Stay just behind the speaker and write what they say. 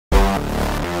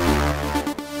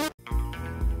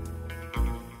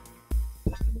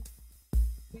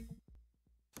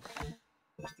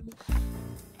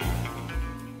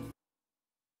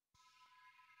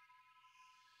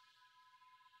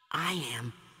I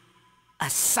am. A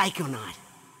Psychonaut.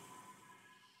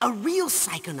 A real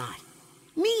Psychonaut.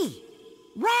 Me,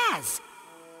 Raz.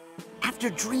 After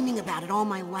dreaming about it all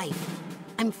my life,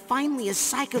 I'm finally a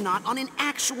Psychonaut on an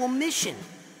actual mission.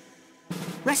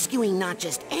 Rescuing not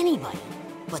just anybody,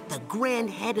 but the grand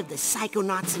head of the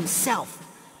Psychonauts himself,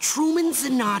 Truman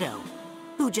Zanotto,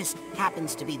 who just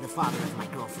happens to be the father of my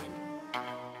girlfriend.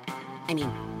 I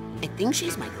mean, I think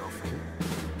she's my girlfriend.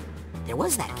 There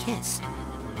was that kiss,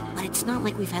 but it's not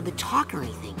like we've had the talk or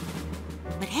anything.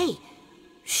 But hey,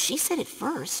 she said it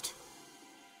first.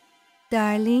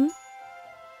 Darling?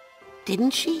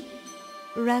 Didn't she?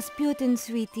 Rasputin,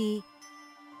 sweetie.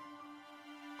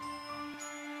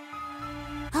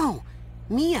 Oh,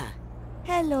 Mia.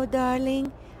 Hello,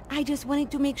 darling. I just wanted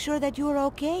to make sure that you were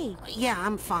okay. Yeah,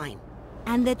 I'm fine.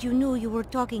 And that you knew you were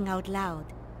talking out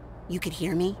loud. You could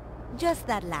hear me? Just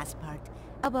that last part,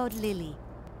 about Lily.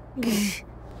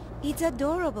 It's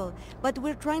adorable, but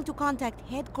we're trying to contact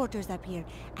headquarters up here,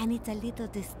 and it's a little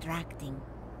distracting.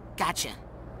 Gotcha.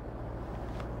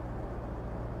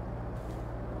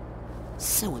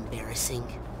 So embarrassing.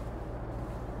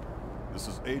 This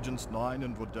is Agents 9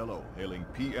 and Vodello, hailing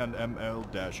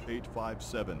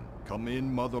PNML-857. Come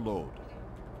in, Motherlode.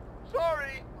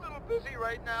 Sorry, a little busy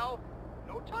right now.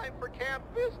 No time for camp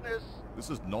business. This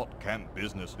is not camp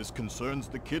business. This concerns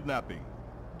the kidnapping.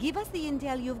 Give us the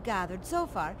intel you've gathered so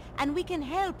far, and we can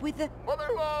help with the...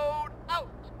 Motherlode,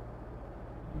 out!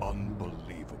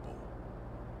 Unbelievable.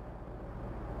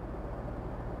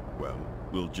 Well,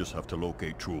 we'll just have to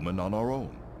locate Truman on our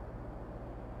own.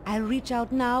 I'll reach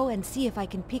out now and see if I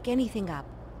can pick anything up.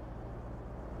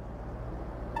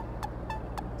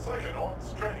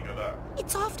 Psychonauts, training alert.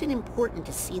 It's often important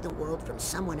to see the world from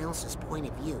someone else's point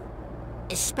of view,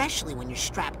 especially when you're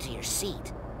strapped to your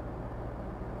seat.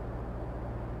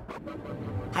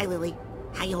 Hi, Lily.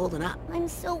 How you holding up? I'm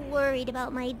so worried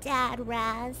about my dad,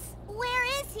 Raz. Where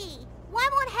is he? Why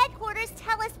won't headquarters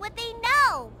tell us what they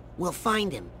know? We'll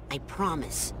find him, I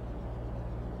promise.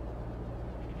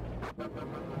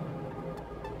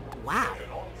 Wow.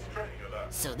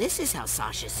 So this is how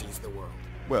Sasha sees the world.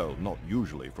 Well, not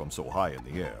usually from so high in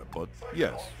the air, but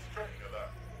yes.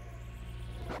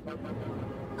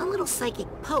 A little psychic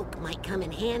poke might come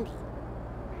in handy.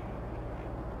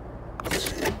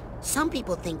 Some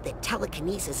people think that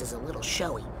telekinesis is a little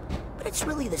showy, but it's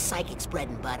really the psychic's bread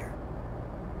and butter.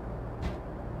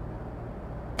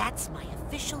 That's my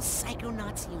official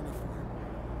Psychonauts uniform.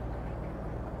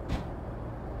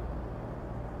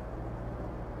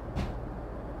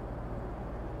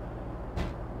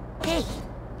 Hey,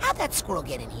 how'd that squirrel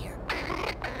get in here?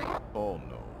 Oh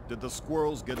no. Did the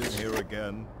squirrels get in here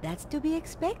again? That's to be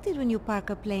expected when you park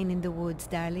a plane in the woods,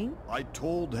 darling. I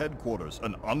told headquarters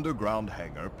an underground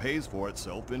hangar pays for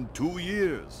itself in 2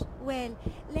 years. Well,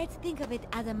 let's think of it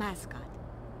as a mascot.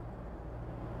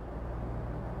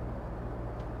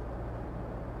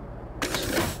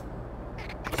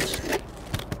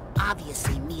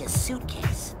 Obviously Mia's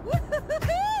suitcase.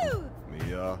 Woo-hoo-hoo-hoo!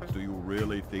 Mia, do you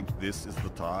really think this is the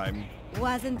time?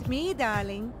 Wasn't me,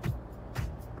 darling.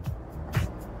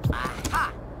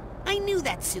 Aha! I knew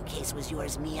that suitcase was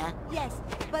yours, Mia. Yes,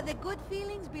 but the good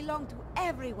feelings belong to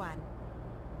everyone.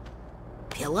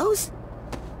 Pillows?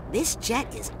 This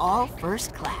jet is all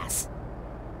first class.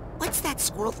 What's that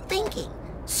squirrel thinking?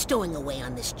 Stowing away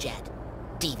on this jet.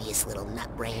 Devious little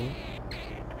nutbrain.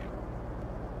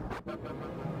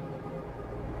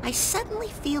 I suddenly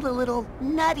feel a little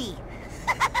nutty.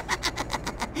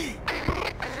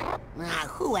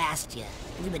 Who asked you?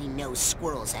 Everybody knows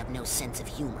squirrels have no sense of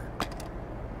humor.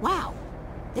 Wow,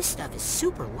 this stuff is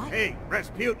super light. Hey,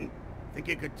 Rasputin, think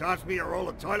you could toss me a roll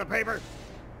of toilet paper?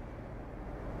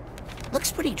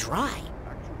 Looks pretty dry.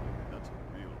 Actually, that's a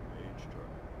real page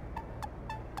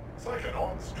turner.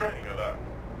 Psychonauts, training alert.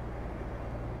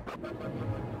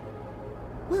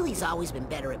 Lily's always been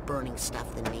better at burning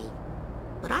stuff than me.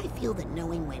 But I feel that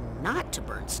knowing when not to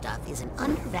burn stuff is an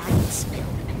undervalued skill.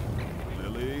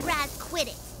 Lily? Raz, quit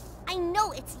it. I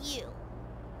know it's you.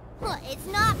 Huh, it's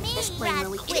not me, This plane Raz,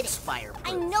 really quit is it. fireproof.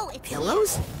 I know it's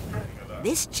Pillows?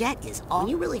 This jet is all... When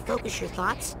you really focus your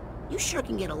thoughts, you sure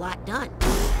can get a lot done.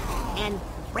 And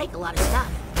break a lot of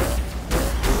stuff.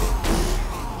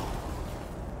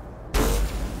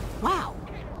 Wow,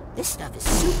 this stuff is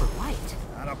super light.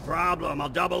 Not a problem, I'll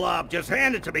double up. Just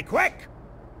hand it to me, quick!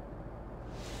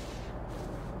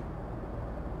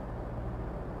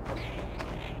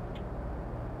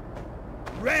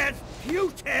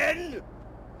 Rasputin!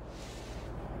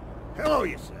 Pillow,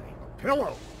 you say? A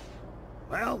pillow?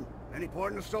 Well, any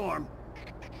port in a storm.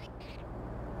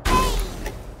 Hey!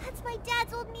 That's my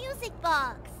dad's old music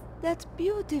box. That's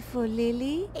beautiful,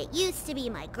 Lily. It used to be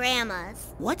my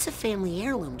grandma's. What's a family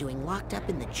heirloom doing locked up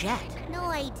in the jet? No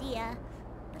idea.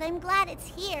 But I'm glad it's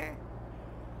here.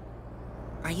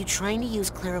 Are you trying to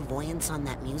use clairvoyance on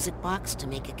that music box to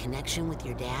make a connection with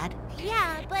your dad?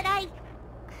 Yeah, but I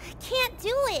can't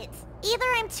do it. Either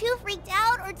I'm too freaked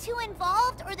out or too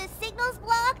involved or the signal's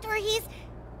blocked or he's...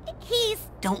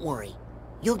 Don't worry.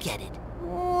 You'll get it.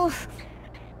 Oof.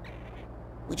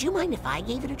 Would you mind if I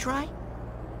gave it a try?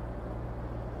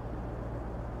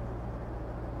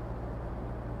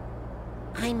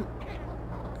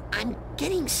 I'm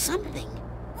getting something.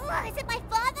 Is it my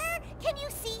father? Can you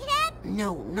see him?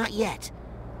 No, not yet.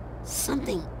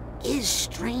 Something is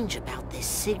strange about this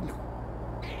signal.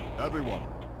 Everyone,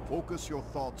 focus your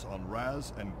thoughts on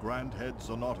Raz and Grandhead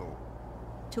Zonato.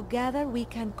 Together we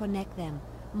can connect them.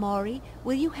 Maury,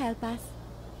 will you help us?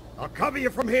 I'll cover you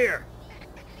from here.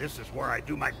 This is where I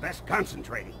do my best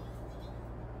concentrating.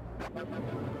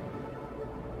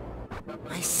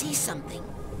 I see something.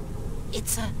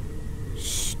 It's a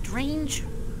strange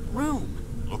room.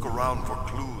 Look around for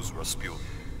clues, Rasputin.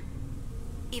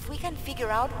 If we can figure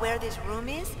out where this room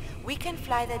is, we can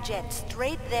fly the jet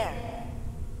straight there.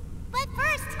 But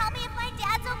first, tell me if my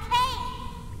dad's okay.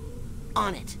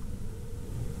 On it.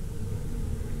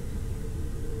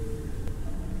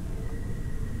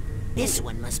 This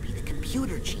one must be the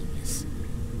computer genius.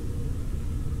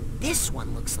 This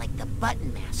one looks like the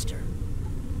button master.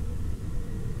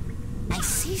 I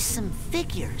see some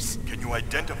figures. Can you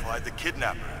identify the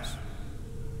kidnappers?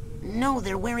 No,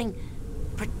 they're wearing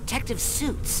protective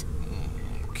suits.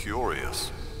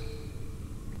 Curious.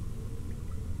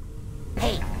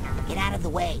 Hey, get out of the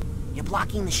way. You're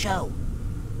blocking the show.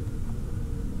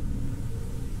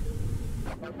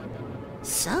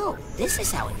 So, this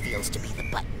is how it feels to be the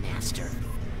button master.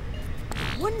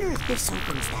 I wonder if this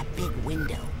opens that big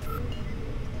window.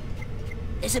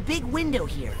 There's a big window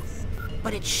here,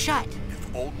 but it's shut.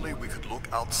 If only we could look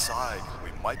outside,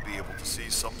 we might be able to see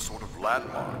some sort of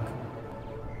landmark.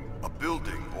 A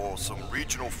building or some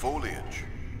regional foliage.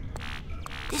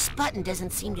 This button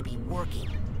doesn't seem to be working.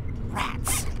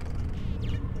 Rats.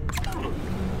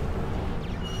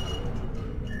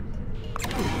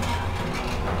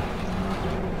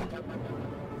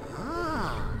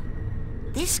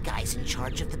 This guy's in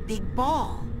charge of the big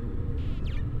ball.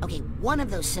 Okay, one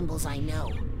of those symbols I know,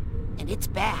 and it's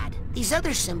bad. These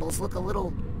other symbols look a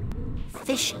little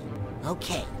fishy.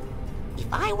 Okay, if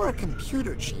I were a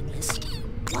computer genius,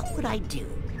 what would I do?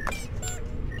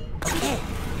 Okay,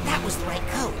 that was the right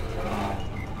code.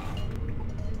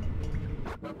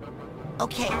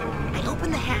 Okay, I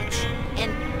open the hatch,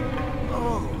 and...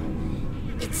 oh,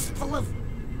 it's full of...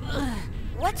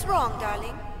 What's wrong,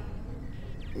 darling?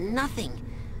 Nothing.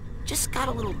 Just got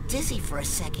a little dizzy for a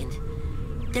second.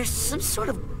 There's some sort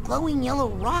of glowing yellow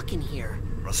rock in here.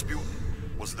 Rasputin,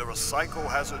 was there a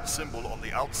psychohazard symbol on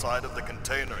the outside of the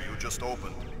container you just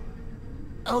opened?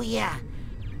 Oh yeah.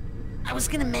 I was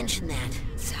gonna mention that.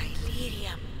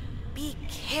 Silerium. Be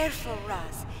careful,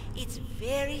 Raz. It's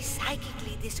very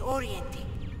psychically disorienting.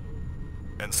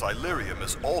 And Silerium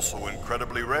is also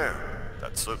incredibly rare.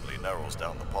 That certainly narrows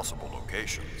down the possible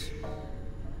locations.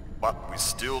 But we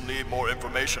still need more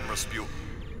information, Rasputin.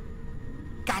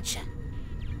 Gotcha.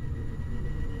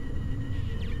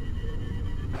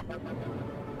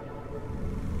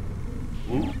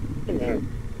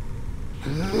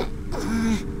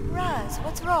 Raz,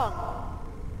 what's wrong?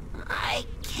 I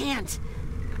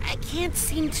can't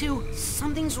seem to...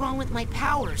 Something's wrong with my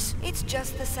powers. It's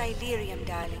just the Silerium,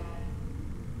 darling.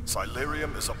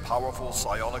 Silerium is a powerful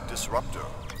psionic disruptor.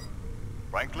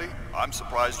 Frankly, I'm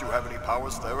surprised you have any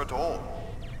powers there at all.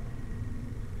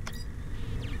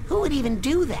 Who would even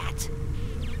do that?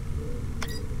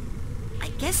 I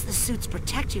guess the suits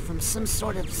protect you from some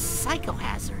sort of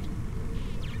psychohazard.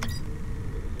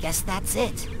 Guess that's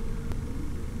it.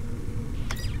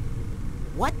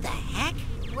 What the heck?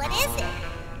 What is it?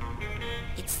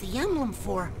 It's the emblem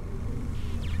for...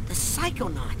 the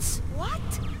Psychonauts. What?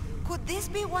 Could this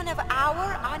be one of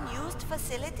our unused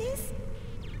facilities?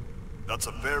 That's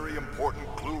a very important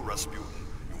clue, Rasputin.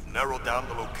 You've narrowed down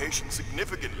the location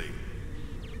significantly.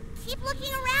 Keep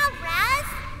looking around, Raz.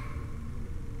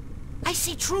 I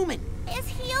see Truman. Is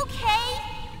he okay?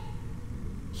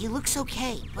 He looks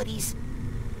okay, but he's...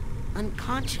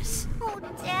 unconscious. Oh,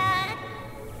 Dad.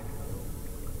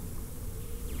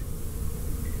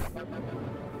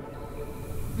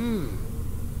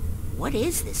 What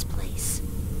is this place?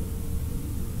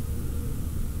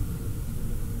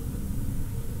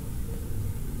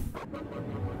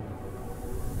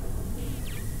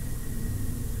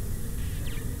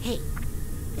 Hey,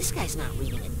 This guy's not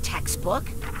reading a textbook.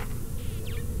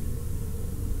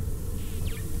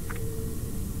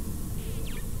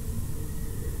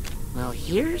 Well,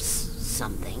 here's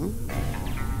something.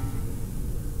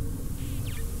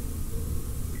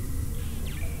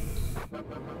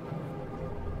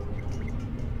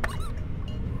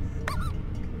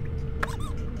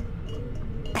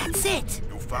 That's it!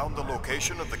 You found the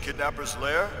location of the kidnapper's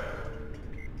lair?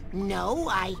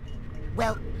 No,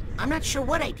 well, I'm not sure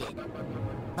what I did.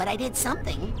 But I did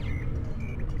something.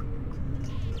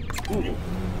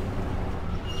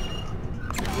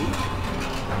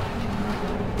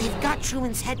 They've got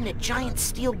Truman's head in a giant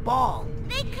steel ball.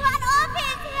 They cut off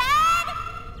his head?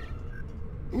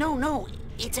 No,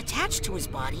 it's attached to his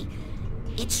body.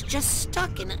 It's just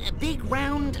stuck in a big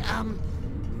round,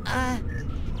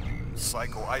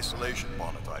 Psycho-isolation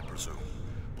bonnet, I presume.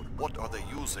 But what are they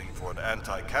using for an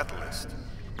anti-catalyst?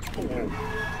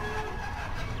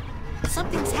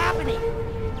 Something's happening.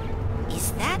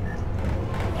 Is that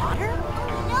water?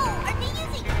 No, are they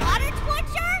using water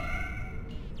torture?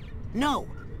 No,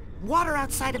 water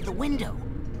outside of the window.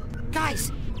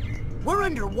 Guys, we're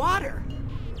underwater.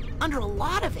 Under a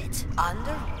lot of it.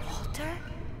 Underwater?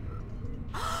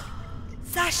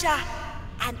 Sasha,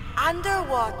 an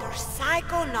underwater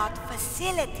Psychonaut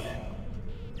facility.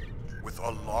 With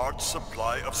a large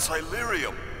supply of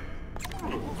Silurium.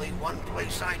 Only one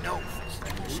place I know fits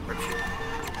that description.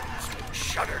 It's been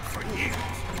shuttered for years.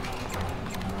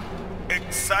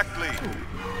 Exactly.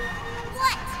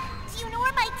 What? Do you know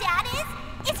where my dad is?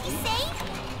 Is he safe?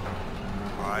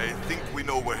 I think we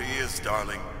know where he is,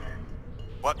 darling.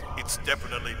 But it's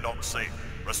definitely not safe.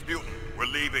 Rasputin, we're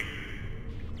leaving.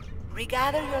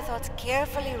 Regather your thoughts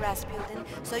carefully, Rasputin,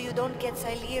 so you don't get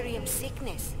Silurium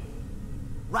sickness.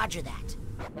 Roger that.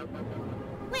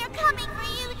 We're coming for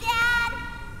you, Dad!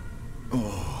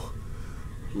 Oh,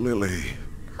 Lily.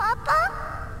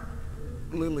 Papa?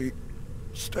 Lily,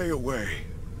 stay away.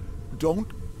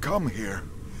 Don't come here.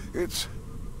 It's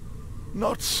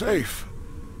not safe.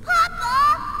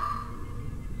 Papa!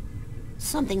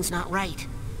 Something's not right.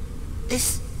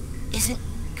 This isn't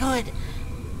good.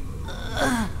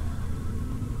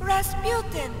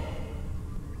 Rasputin!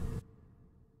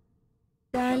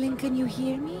 Darling, can you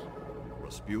hear me?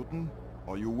 Rasputin,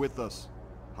 are you with us?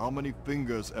 How many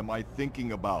fingers am I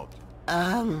thinking about?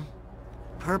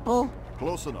 Purple?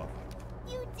 Close enough.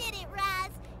 You did it,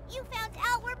 Raz! You found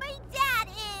out where my dad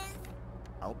is!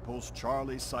 Outpost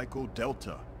Charlie Psycho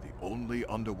Delta, the only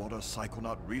underwater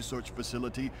Psychonaut research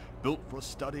facility built for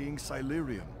studying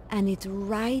Silurium. And it's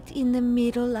right in the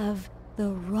middle of the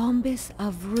Rhombus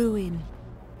of Ruin.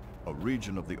 A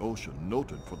region of the ocean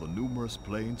noted for the numerous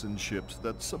planes and ships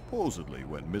that supposedly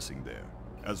went missing there,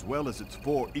 as well as its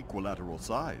 4 equilateral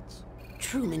sides.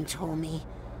 Truman told me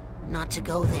not to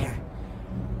go there.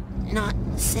 Not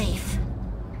safe.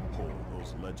 Oh,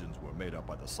 those legends were made up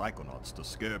by the Psychonauts to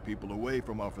scare people away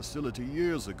from our facility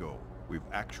years ago. We've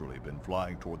actually been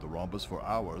flying toward the Rhombus for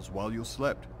hours while you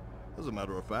slept. As a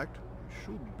matter of fact, we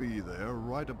should be there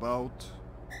right about...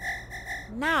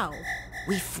 Now.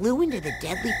 We flew into the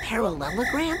deadly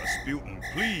parallelogram? Rasputin,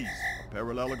 please! The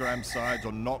parallelogram sides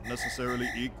are not necessarily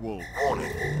equal.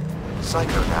 Warning.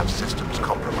 Psychonaut systems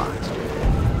compromised.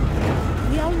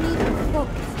 We all need to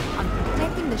focus on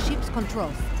protecting the ship's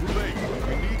controls. Too late.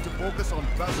 We need to focus on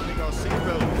fastening our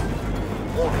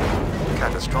seatbelts. Warning.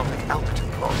 Catastrophic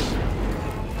altitude loss.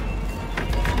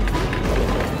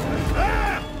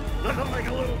 Nothing like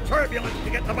a little turbulence to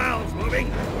get the valves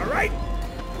moving, all right?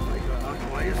 My God,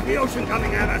 why is the ocean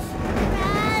coming at us?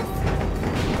 Raz!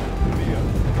 Mia,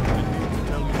 I need to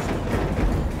tell you something.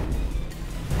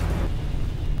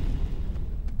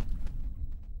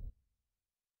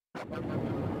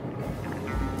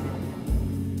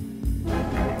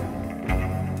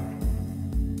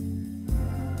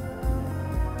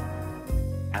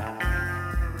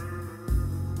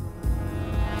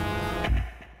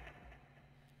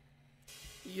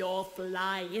 You're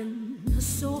flying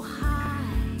so high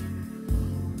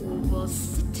over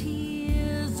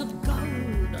cities of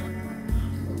gold,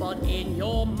 but in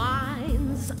your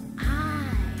mind's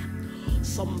eye,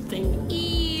 something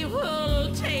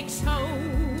evil takes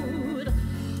hold.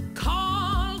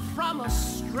 Call from a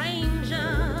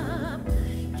stranger,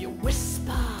 you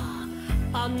whisper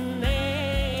a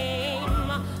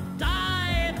name,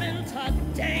 dive into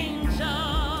danger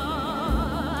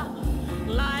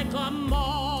like a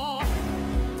moth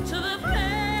to the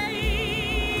flame,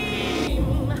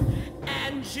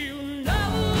 and you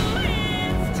know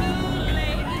it's too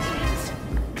late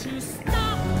to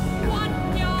stop what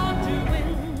you're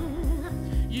doing.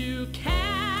 You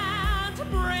can't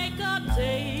break a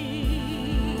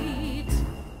date.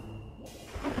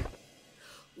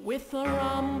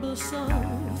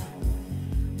 rhombus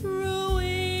of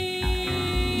ruin.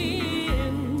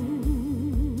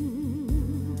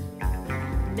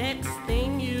 Next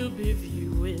thing you'll be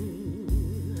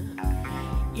viewing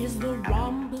is the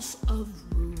rhombus of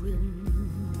ruin.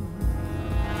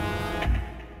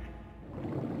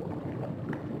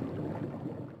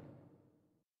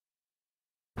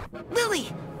 Lily!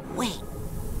 Wait.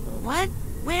 What?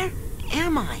 Where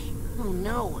am I? Oh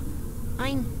no.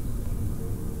 I'm...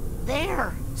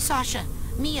 there. Sasha,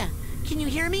 Mia, can you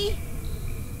hear me?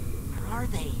 Where are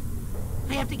they?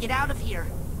 I have to get out of here.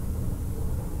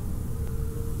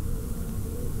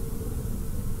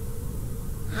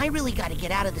 I really gotta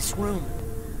get out of this room.